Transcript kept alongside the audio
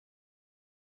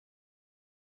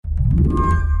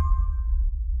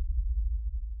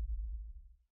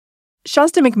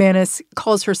Shasta McManus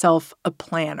calls herself a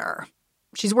planner.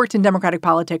 She's worked in Democratic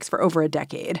politics for over a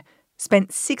decade,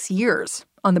 spent 6 years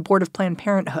on the board of Planned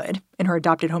Parenthood in her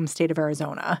adopted home state of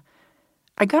Arizona.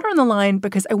 I got her on the line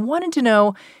because I wanted to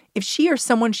know if she or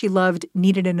someone she loved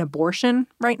needed an abortion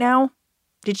right now.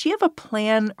 Did she have a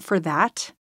plan for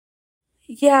that?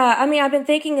 Yeah, I mean, I've been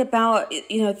thinking about,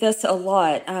 this a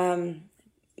lot,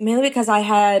 mainly because I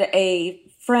had a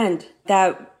friend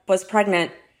that was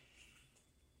pregnant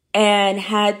and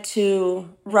had to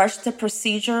rush the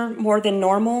procedure more than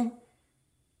normal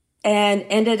and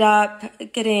ended up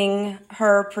getting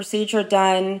her procedure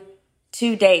done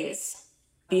 2 days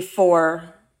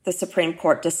before the Supreme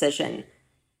Court decision.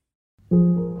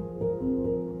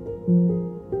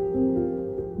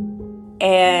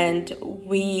 And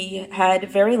we had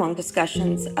very long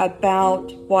discussions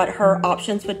about what her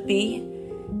options would be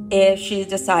if she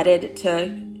decided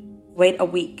to wait a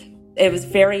week. It was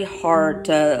very hard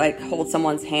to hold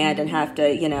someone's hand and have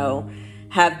to,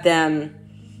 have them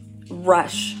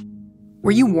rush.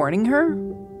 Were you warning her?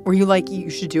 Were you like, you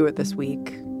should do it this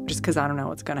week just because I don't know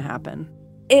what's going to happen?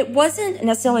 It wasn't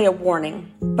necessarily a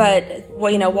warning, but,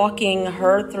 walking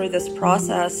her through this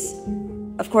process,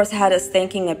 of course, had us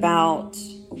thinking about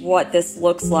what this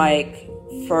looks like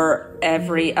for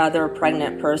every other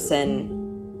pregnant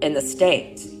person in the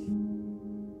state.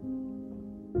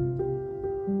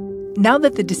 Now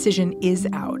that the decision is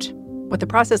out, what the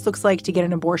process looks like to get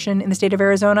an abortion in the state of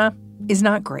Arizona is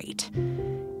not great.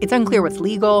 It's unclear what's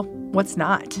legal, what's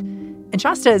not. And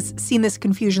Shasta has seen this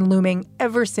confusion looming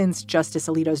ever since Justice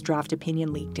Alito's draft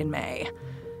opinion leaked in May.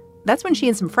 That's when she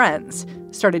and some friends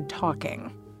started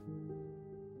talking.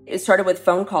 It started with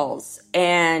phone calls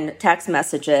and text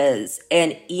messages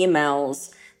and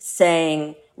emails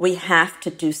saying, we have to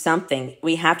do something.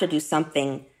 We have to do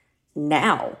something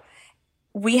now.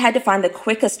 We had to find the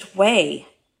quickest way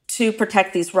to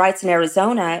protect these rights in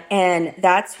Arizona. And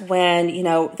that's when,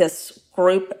 this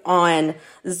group on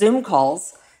Zoom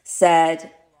calls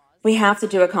said, we have to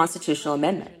do a constitutional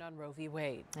amendment.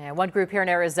 And one group here in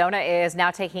Arizona is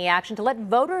now taking action to let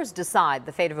voters decide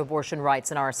the fate of abortion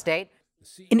rights in our state.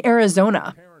 In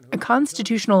Arizona, a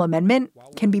constitutional amendment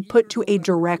can be put to a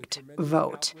direct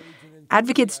vote.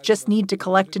 Advocates just need to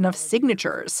collect enough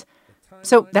signatures.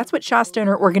 So that's what Shasta and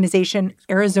her organization,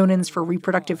 Arizonans for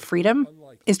Reproductive Freedom,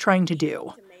 is trying to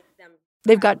do.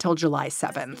 They've got till July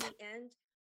 7th.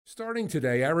 Starting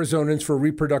today, Arizonans for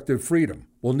Reproductive Freedom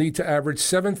will need to average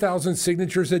 7,000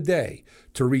 signatures a day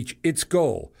to reach its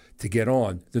goal to get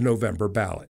on the November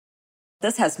ballot.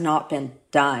 This has not been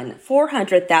done.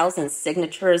 400,000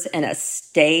 signatures in a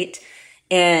state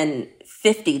in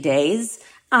 50 days.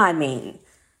 I mean,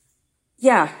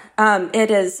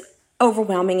 it is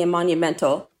overwhelming and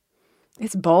monumental.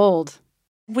 It's bold.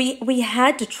 We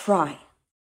had to try.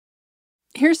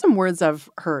 Here's some words I've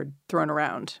heard thrown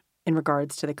around in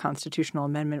regards to the constitutional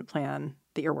amendment plan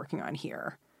that you're working on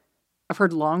here. I've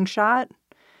heard long shot.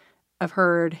 I've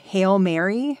heard Hail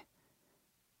Mary.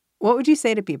 What would you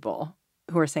say to people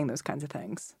who are saying those kinds of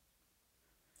things?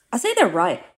 I say they're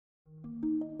right.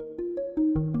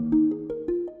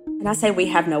 And I say we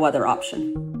have no other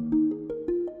option.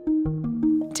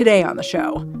 Today on the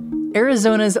show,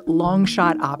 Arizona's long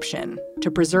shot option to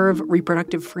preserve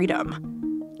reproductive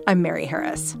freedom. I'm Mary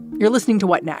Harris. You're listening to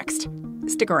What Next?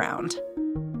 Stick around.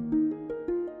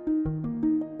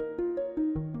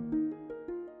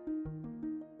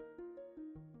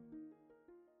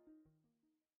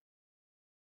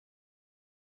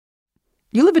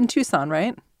 You live in Tucson,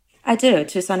 right? I do.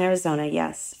 Tucson, Arizona,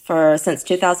 yes, since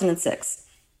 2006.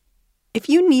 If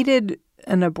you needed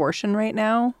an abortion right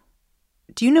now,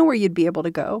 do you know where you'd be able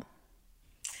to go?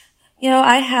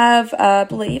 I have, I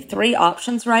believe, 3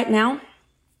 options right now.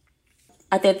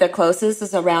 I think the closest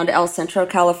is around El Centro,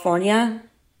 California.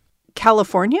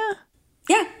 California?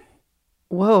 Yeah.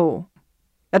 Whoa.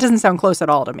 That doesn't sound close at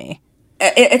all to me.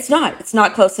 It's not. It's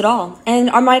not close at all. And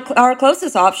our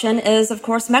closest option is, of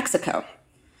course, Mexico.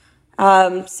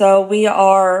 So we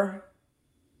are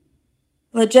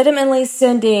legitimately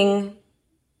sending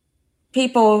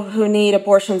people who need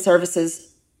abortion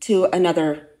services to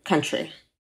another country.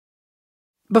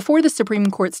 Before the Supreme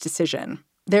Court's decision,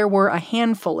 there were a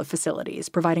handful of facilities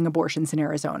providing abortions in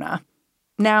Arizona.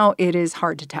 Now it is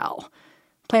hard to tell.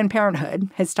 Planned Parenthood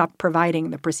has stopped providing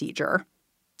the procedure.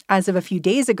 As of a few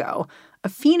days ago, a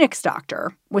Phoenix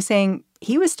doctor was saying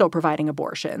he was still providing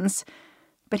abortions,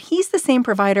 but he's the same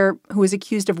provider who was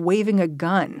accused of waving a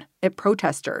gun at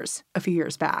protesters a few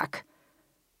years back.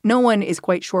 No one is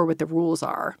quite sure what the rules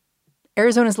are.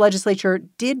 Arizona's legislature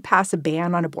did pass a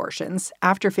ban on abortions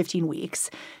after 15 weeks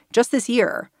just this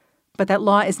year, but that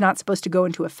law is not supposed to go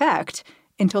into effect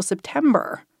until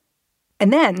September.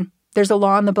 And then there's a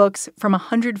law on the books from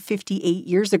 158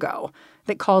 years ago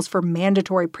that calls for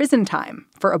mandatory prison time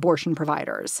for abortion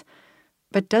providers.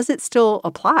 But does it still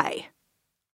apply?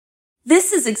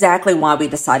 This is exactly why we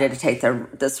decided to take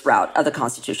this route of the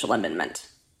constitutional amendment.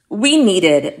 We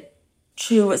needed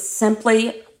to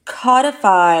simply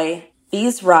codify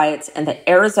these rights in the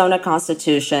Arizona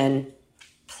Constitution,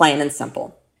 plain and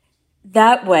simple.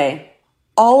 That way,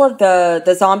 all of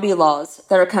the zombie laws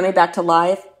that are coming back to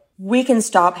life, we can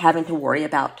stop having to worry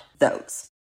about those.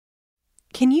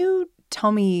 Can you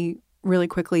tell me really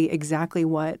quickly exactly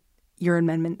what your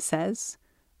amendment says?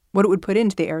 What it would put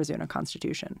into the Arizona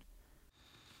Constitution?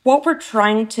 What we're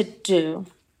trying to do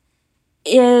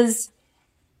is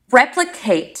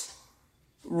replicate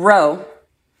Roe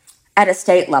at a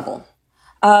state level.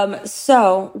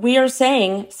 So we are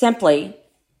saying simply,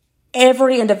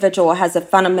 every individual has a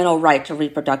fundamental right to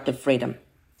reproductive freedom.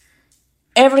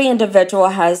 Every individual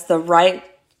has the right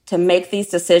to make these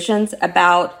decisions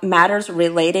about matters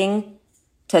relating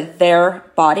to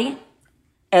their body.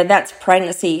 And that's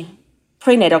pregnancy,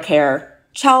 prenatal care,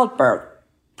 childbirth,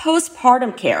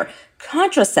 postpartum care,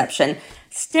 contraception,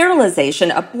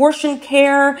 sterilization, abortion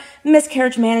care,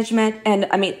 miscarriage management, and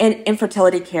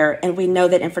infertility care. And we know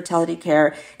that infertility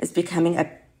care is becoming a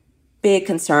big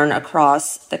concern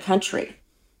across the country.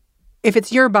 If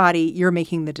it's your body, you're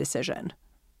making the decision.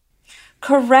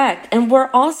 Correct. And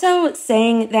we're also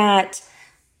saying that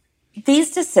these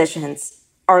decisions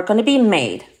are going to be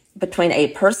made between a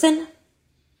person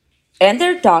and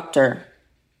their doctor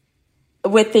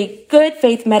with the good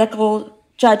faith medical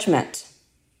judgment.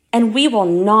 And we will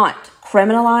not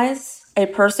criminalize a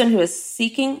person who is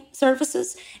seeking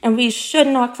services, and we should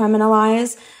not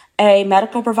criminalize a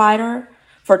medical provider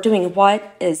for doing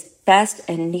what is best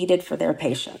and needed for their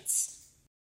patients.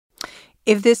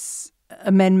 If this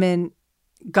amendment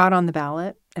got on the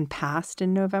ballot and passed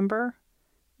in November,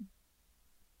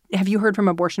 have you heard from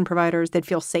abortion providers that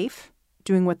feel safe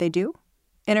doing what they do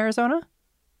in Arizona?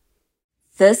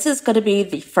 This is going to be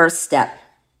the first step.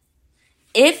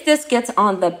 If this gets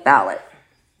on the ballot,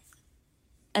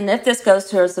 and if this goes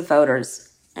towards the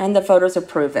voters, and the voters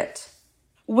approve it,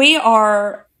 we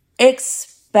are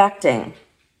expecting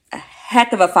a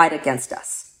heck of a fight against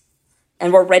us.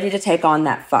 And we're ready to take on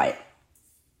that fight.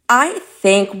 I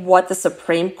think what the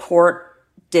Supreme Court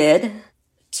did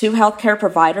to healthcare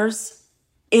providers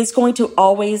is going to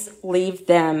always leave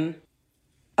them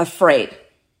afraid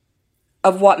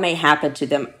of what may happen to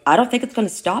them. I don't think it's going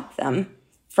to stop them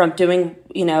from doing,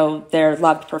 their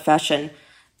loved profession.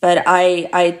 But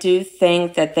I do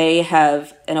think that they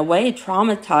have, in a way,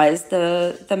 traumatized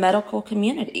the medical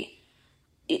community.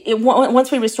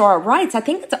 Once we restore our rights, I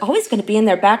think it's always going to be in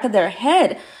their back of their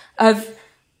head of,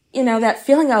 that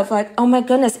feeling of like, oh my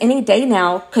goodness, any day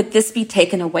now could this be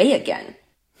taken away again?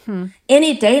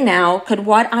 Any day now could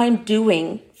what I'm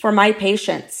doing for my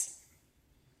patients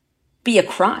be a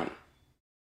crime?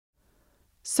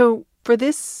 So for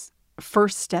this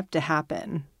first step to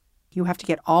happen, you have to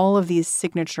get all of these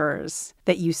signatures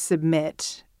that you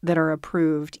submit that are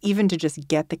approved, even to just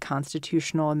get the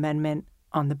constitutional amendment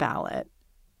on the ballot.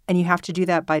 And you have to do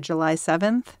that by July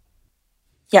 7th?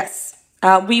 Yes.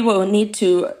 We will need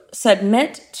to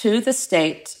submit to the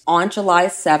state on July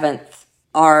 7th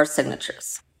our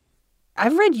signatures.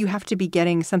 I've read you have to be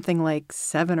getting something like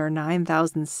 7,000 or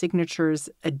 9,000 signatures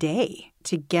a day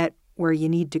to get where you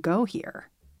need to go here.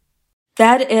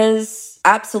 That is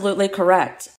absolutely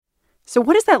correct. So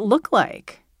what does that look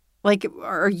like? Like,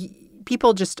 are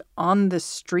people just on the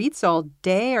streets all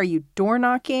day? Are you door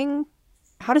knocking?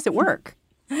 How does it work?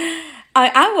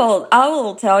 I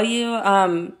will tell you,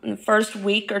 the first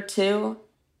week or two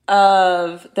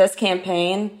of this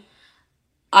campaign,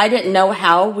 I didn't know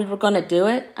how we were going to do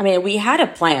it. I mean, we had a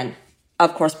plan,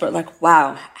 of course, but like,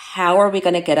 wow, how are we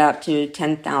going to get up to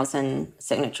 10,000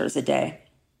 signatures a day?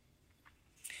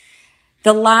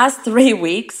 The last 3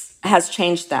 weeks has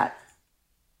changed that.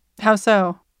 How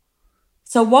so?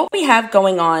 So what we have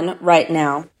going on right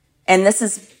now, and this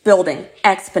is building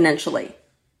exponentially,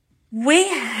 we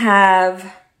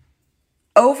have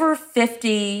over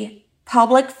 50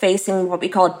 public-facing, what we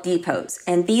call depots.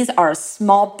 And these are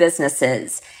small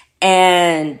businesses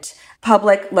and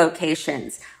public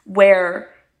locations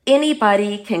where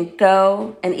anybody can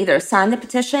go and either sign the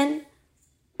petition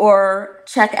or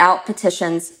check out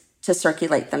petitions to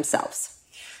circulate themselves.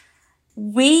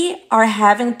 We are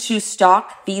having to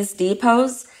stock these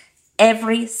depots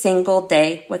every single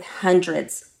day with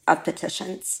hundreds of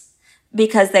petitions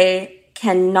because they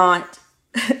cannot,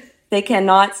 they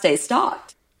cannot stay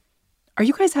stocked. Are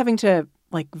you guys having to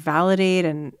validate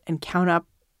and count up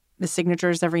the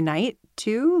signatures every night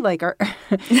too?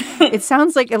 It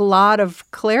sounds like a lot of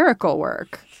clerical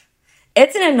work.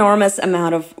 It's an enormous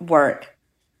amount of work.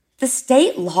 The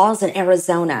state laws in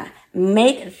Arizona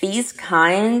make these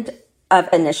kind of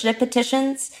initiative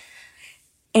petitions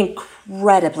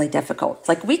incredibly difficult.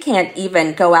 We can't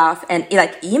even go out and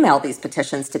email these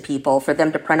petitions to people for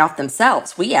them to print off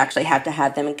themselves. We actually have to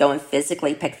have them go and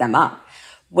physically pick them up.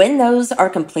 When those are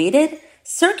completed,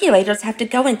 circulators have to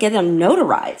go and get them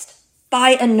notarized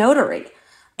by a notary.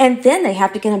 And then they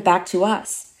have to get them back to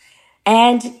us.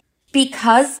 And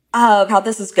because of how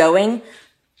this is going,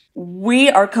 we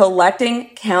are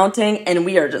collecting, counting, and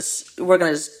we're going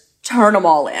to just turn them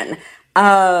all in.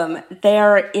 It's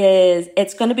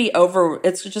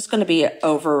just going to be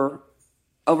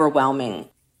overwhelming.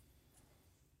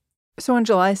 So on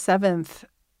July 7th,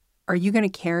 are you going to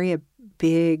carry a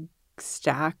big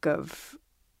stack of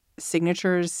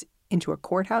signatures into a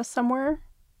courthouse somewhere?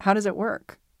 How does it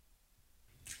work?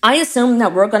 I assume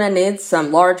that we're going to need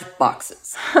some large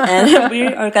boxes, and we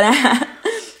are going to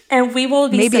and we will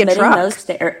be maybe submitting those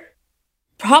there.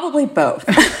 Probably both.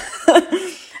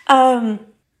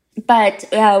 But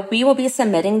we will be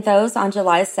submitting those on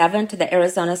July 7th to the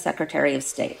Arizona Secretary of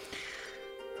State.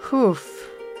 Oof.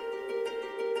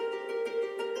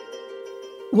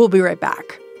 We'll be right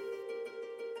back.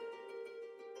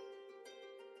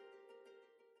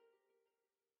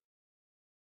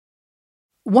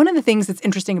 One of the things that's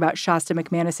interesting about Shasta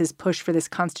McManus's push for this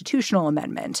constitutional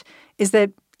amendment is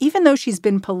that even though she's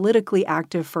been politically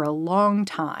active for a long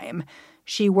time,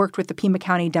 she worked with the Pima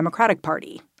County Democratic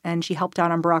Party and she helped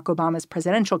out on Barack Obama's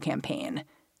presidential campaign.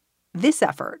 This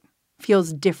effort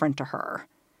feels different to her.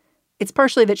 It's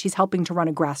partially that she's helping to run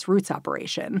a grassroots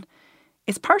operation.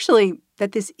 It's partially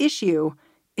that this issue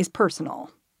is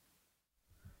personal.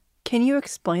 Can you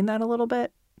explain that a little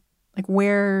bit?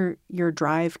 Where your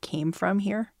drive came from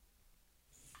here?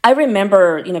 I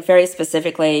remember, very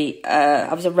specifically,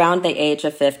 I was around the age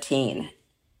of 15.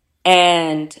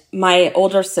 And my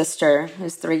older sister,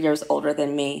 who's 3 years older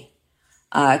than me,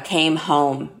 came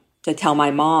home to tell my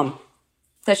mom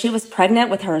that she was pregnant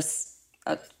with her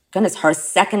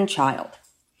second child.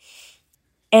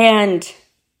 And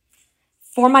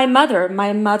for my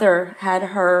mother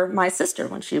had my sister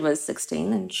when she was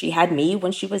 16, and she had me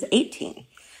when she was 18.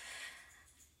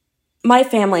 My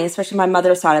family, especially my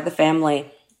mother's side of the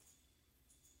family,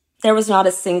 there was not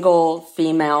a single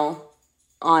female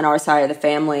on our side of the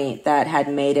family that had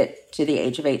made it to the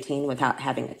age of 18 without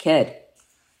having a kid.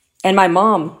 And my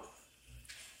mom,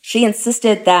 she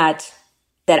insisted that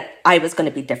I was going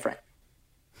to be different.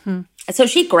 And so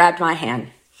she grabbed my hand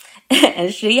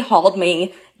and she hauled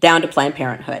me down to Planned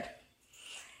Parenthood.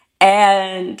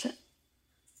 And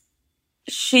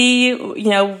she,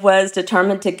 was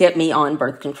determined to get me on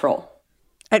birth control.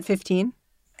 At 15?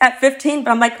 At 15,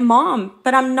 but I'm like, Mom,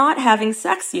 but I'm not having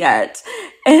sex yet.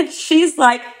 And she's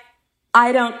like,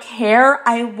 I don't care.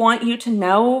 I want you to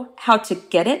know how to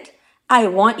get it. I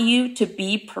want you to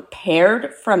be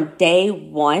prepared from day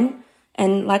one.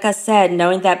 And like I said,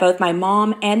 knowing that both my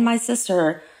mom and my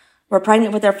sister were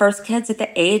pregnant with their first kids at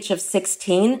the age of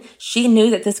 16, she knew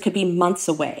that this could be months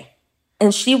away.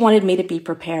 And she wanted me to be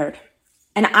prepared.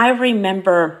 And I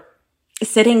remember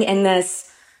sitting in this,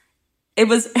 it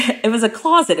was a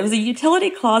closet. It was a utility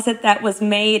closet that was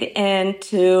made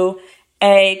into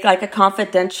a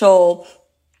confidential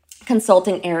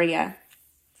consulting area.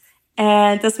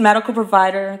 And this medical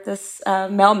provider, this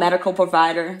male medical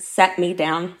provider, sat me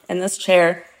down in this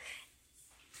chair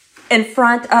in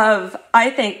front of, I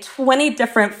think, 20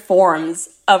 different forms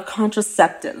of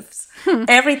contraceptives.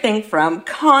 Everything from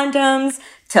condoms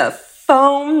to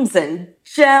foams and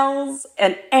gels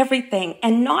and everything.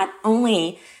 And not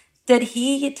only did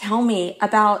he tell me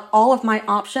about all of my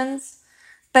options,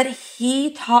 but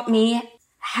he taught me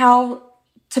how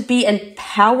to be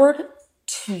empowered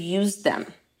to use them,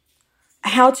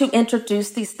 how to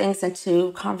introduce these things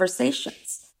into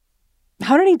conversations.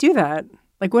 How did he do that?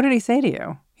 What did he say to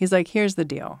you? He's like, here's the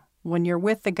deal. When you're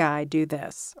with the guy, do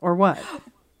this, or what?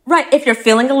 Right. If you're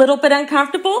feeling a little bit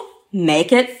uncomfortable,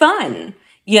 make it fun.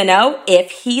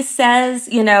 If he says,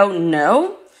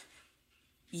 no,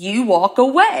 you walk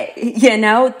away,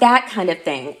 that kind of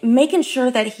thing. Making sure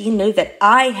that he knew that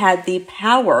I had the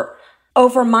power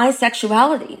over my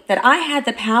sexuality, that I had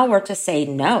the power to say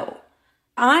no.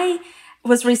 I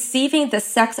was receiving the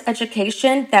sex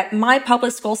education that my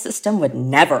public school system would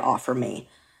never offer me.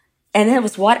 And it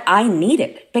was what I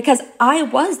needed because I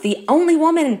was the only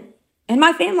woman in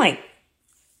my family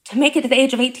to make it to the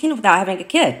age of 18 without having a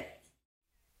kid.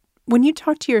 When you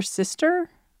talk to your sister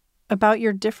about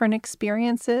your different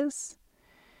experiences,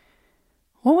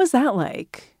 what was that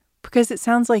like? Because it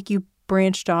sounds like you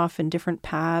branched off in different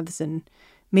paths, and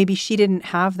maybe she didn't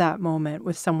have that moment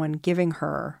with someone giving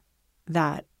her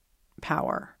that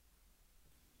power.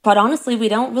 But honestly, we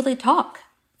don't really talk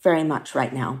very much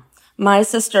right now. My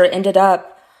sister ended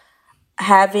up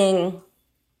having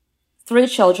 3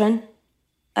 children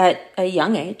at a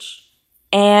young age,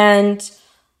 and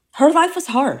her life was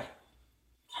hard.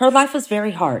 Her life was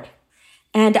very hard.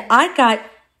 And I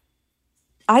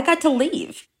got to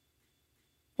leave.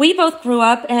 We both grew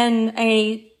up in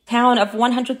a town of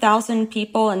 100,000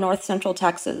 people in north central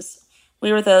Texas.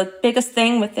 We were the biggest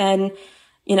thing within,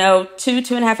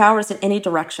 2.5 hours in any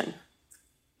direction.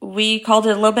 We called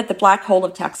it a little bit the black hole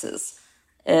of Texas.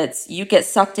 It's you get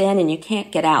sucked in and you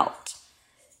can't get out.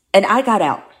 And I got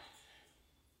out.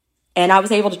 And I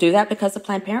was able to do that because of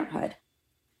Planned Parenthood.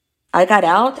 I got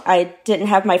out. I didn't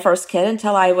have my first kid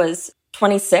until I was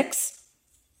 26.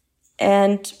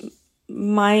 And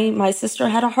my sister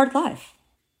had a hard life.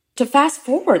 To fast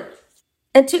forward,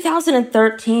 in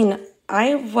 2013,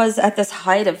 I was at this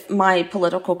height of my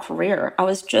political career. I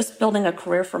was just building a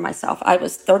career for myself. I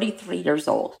was 33 years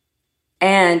old.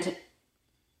 And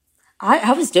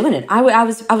I was doing it. I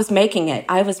was making it.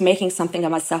 I was making something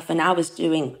of myself, and I was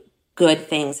doing good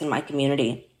things in my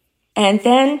community. And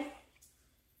then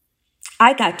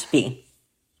I got to be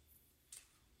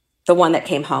the one that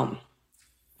came home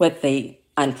with the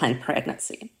unplanned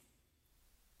pregnancy.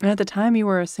 And at the time, you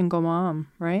were a single mom,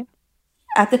 right?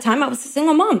 At the time, I was a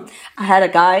single mom. I had a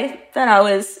guy that I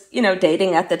was,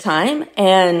 dating at the time.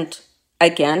 And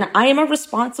again, I am a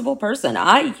responsible person.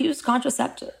 I use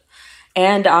contraceptive.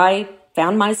 And I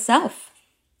found myself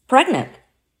pregnant.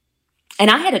 And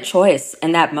I had a choice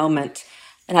in that moment.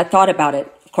 And I thought about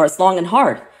it, of course, long and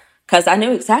hard, because I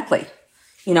knew exactly,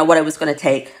 what it was going to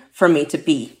take for me to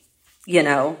be,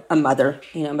 a mother,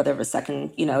 mother of a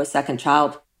second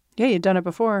child. Yeah, you'd done it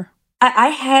before. I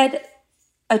had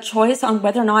a choice on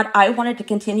whether or not I wanted to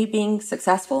continue being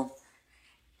successful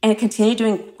and continue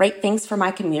doing great things for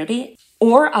my community,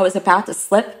 or I was about to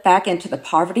slip back into the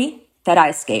poverty that I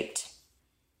escaped.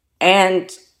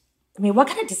 And what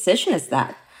kind of decision is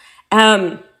that?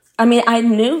 I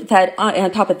knew that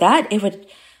on top of that,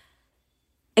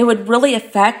 it would really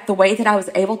affect the way that I was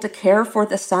able to care for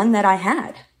the son that I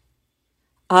had.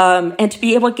 And to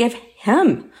be able to give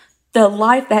him the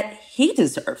life that he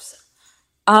deserves.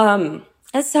 And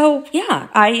so, yeah,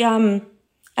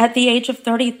 at the age of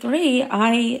 33,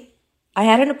 I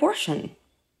had an abortion.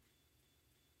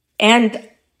 And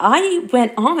I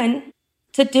went on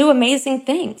to do amazing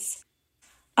things.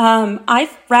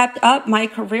 I've wrapped up my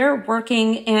career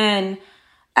working in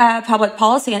public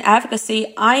policy and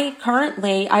advocacy.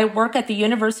 I work at the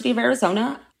University of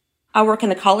Arizona. I work in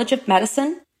the College of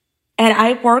Medicine. And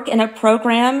I work in a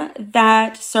program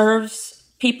that serves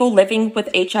people living with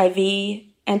HIV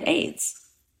and AIDS.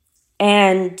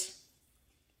 And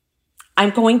I'm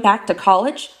going back to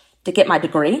college to get my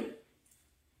degree.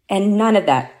 And none of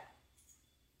that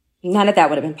would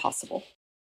have been possible.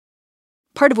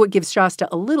 Part of what gives Shasta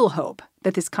a little hope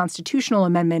that this constitutional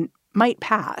amendment might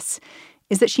pass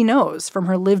is that she knows from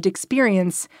her lived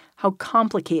experience how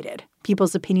complicated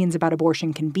people's opinions about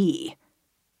abortion can be.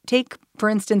 Take, for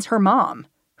instance, her mom,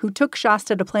 who took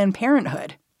Shasta to Planned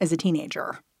Parenthood as a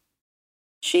teenager.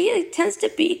 She tends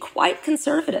to be quite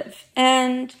conservative,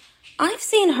 and I've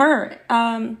seen her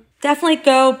definitely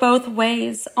go both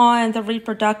ways on the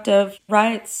reproductive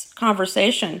rights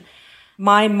conversation.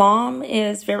 My mom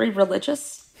is very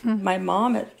religious. My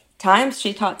mom, at times,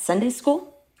 she taught Sunday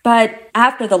school. But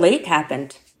after the leak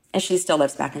happened, and she still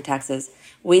lives back in Texas,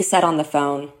 we sat on the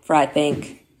phone for, I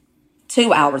think,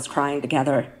 2 hours crying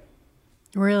together.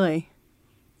 Really?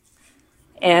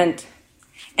 And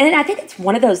I think it's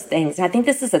one of those things. And I think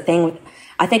this is a thing with,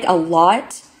 I think a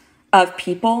lot of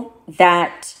people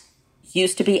that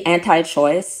used to be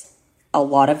anti-choice, a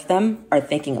lot of them are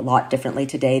thinking a lot differently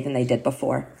today than they did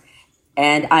before.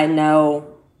 And I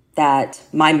know that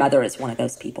my mother is one of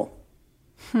those people.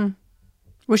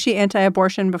 Was she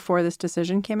anti-abortion before this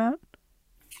decision came out?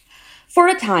 For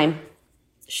a time,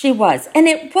 she was. And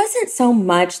it wasn't so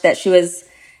much that she was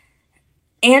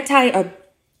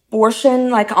anti-abortion,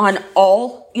 like on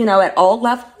all, at all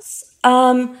levels.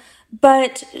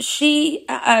 But she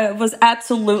was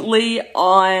absolutely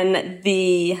on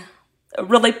the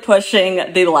really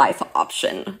pushing the life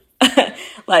option.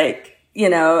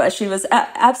 She was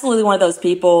absolutely one of those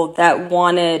people that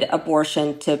wanted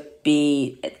abortion to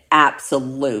be an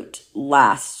absolute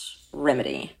last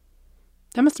remedy.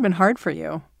 That must have been hard for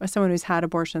you, as someone who's had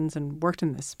abortions and worked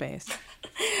in this space.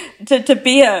 to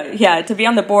be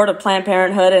on the board of Planned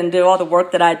Parenthood and do all the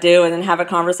work that I do, and then have a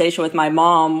conversation with my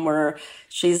mom where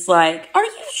she's like, "Are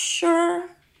you sure?"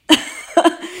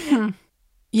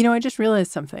 You know, I just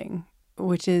realized something,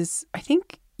 which is, I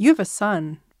think you have a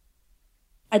son.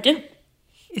 I do.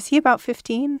 Is he about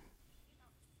 15?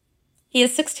 He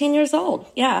is 16 years old.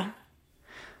 Yeah.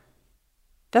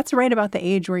 That's right about the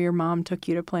age where your mom took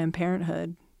you to Planned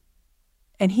Parenthood.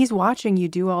 And he's watching you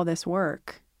do all this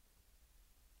work.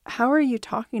 How are you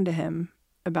talking to him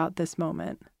about this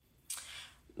moment?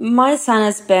 My son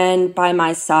has been by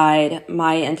my side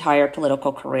my entire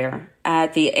political career.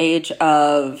 At the age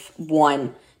of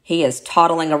 1, he is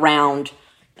toddling around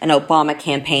an Obama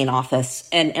campaign office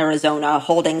in Arizona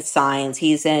holding signs.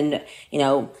 He's in,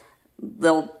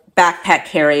 little backpack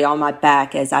carry on my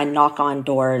back as I knock on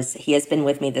doors. He has been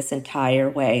with me this entire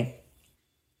way.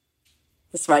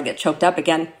 This is where I get choked up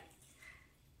again.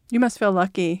 You must feel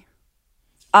lucky.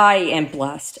 I am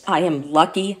blessed. I am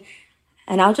lucky.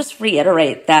 And I'll just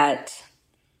reiterate that,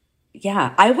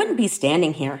 I wouldn't be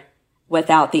standing here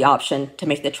without the option to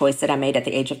make the choice that I made at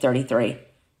the age of 33.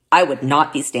 I would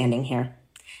not be standing here.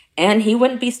 And he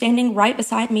wouldn't be standing right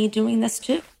beside me doing this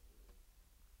too.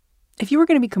 If you were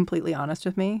going to be completely honest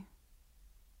with me,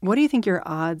 what do you think your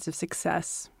odds of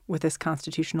success with this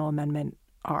constitutional amendment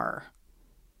are?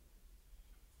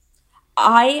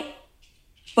 I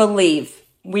believe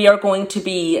we are going to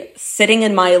be sitting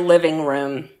in my living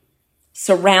room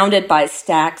surrounded by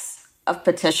stacks of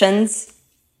petitions.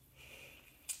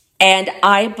 And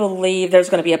I believe there's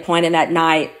going to be a point in that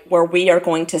night where we are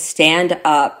going to stand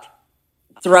up,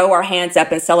 throw our hands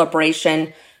up in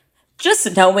celebration,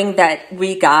 just knowing that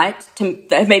we got to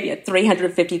maybe a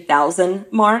 350,000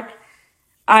 mark.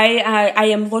 I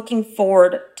am looking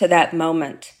forward to that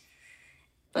moment.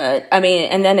 But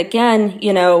and then again,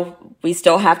 we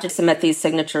still have to submit these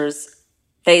signatures.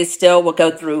 They still will go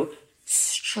through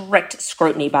strict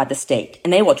scrutiny by the state,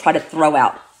 and they will try to throw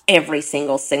out every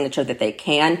single signature that they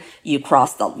can. You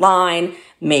crossed the line.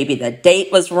 Maybe the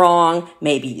date was wrong.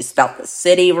 Maybe you spelled the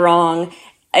city wrong.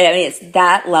 It's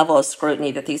that level of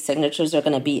scrutiny that these signatures are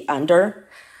going to be under.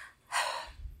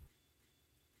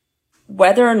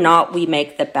 Whether or not we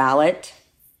make the ballot,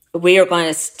 we are going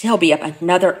to still be up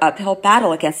another uphill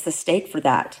battle against the state for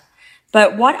that.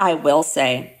 But what I will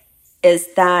say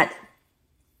is that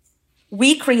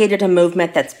we created a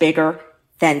movement that's bigger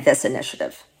than this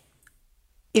initiative.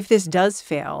 If this does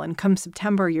fail, and come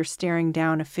September, you're staring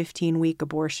down a 15-week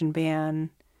abortion ban,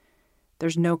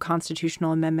 there's no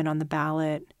constitutional amendment on the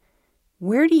ballot,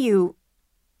 where do you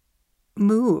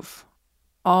move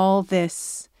all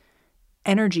this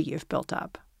energy you've built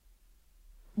up?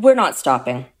 We're not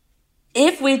stopping.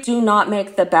 If we do not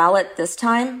make the ballot this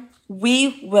time,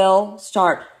 we will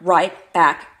start right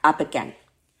back up again.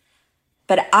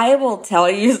 But I will tell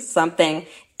you something.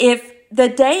 If the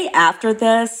day after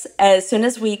this, as soon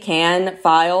as we can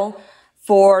file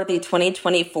for the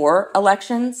 2024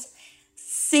 elections,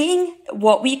 seeing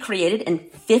what we created in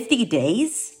 50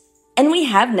 days, and we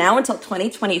have now until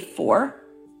 2024,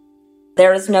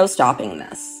 there is no stopping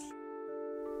this.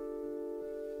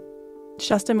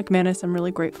 Shasta McManus, I'm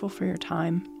really grateful for your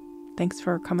time. Thanks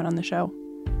for coming on the show.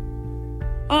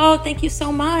 Oh, thank you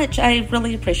so much. I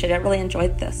really appreciate it. I really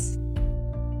enjoyed this.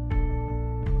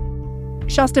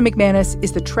 Shasta McManus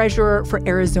is the treasurer for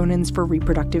Arizonans for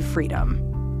Reproductive Freedom.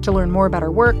 To learn more about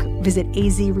her work, visit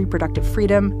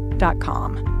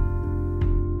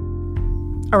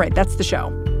azreproductivefreedom.com. All right, that's the show.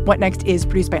 What Next is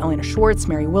produced by Elena Schwartz,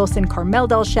 Mary Wilson, Carmel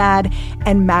Delshad,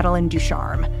 and Madeline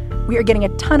Ducharme. We are getting a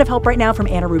ton of help right now from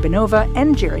Anna Rubinova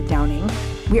and Jared Downing.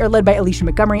 We are led by Alicia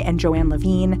Montgomery and Joanne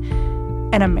Levine.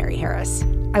 And I'm Mary Harris.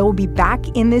 I will be back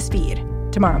in this feed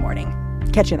tomorrow morning.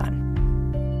 Catch you then.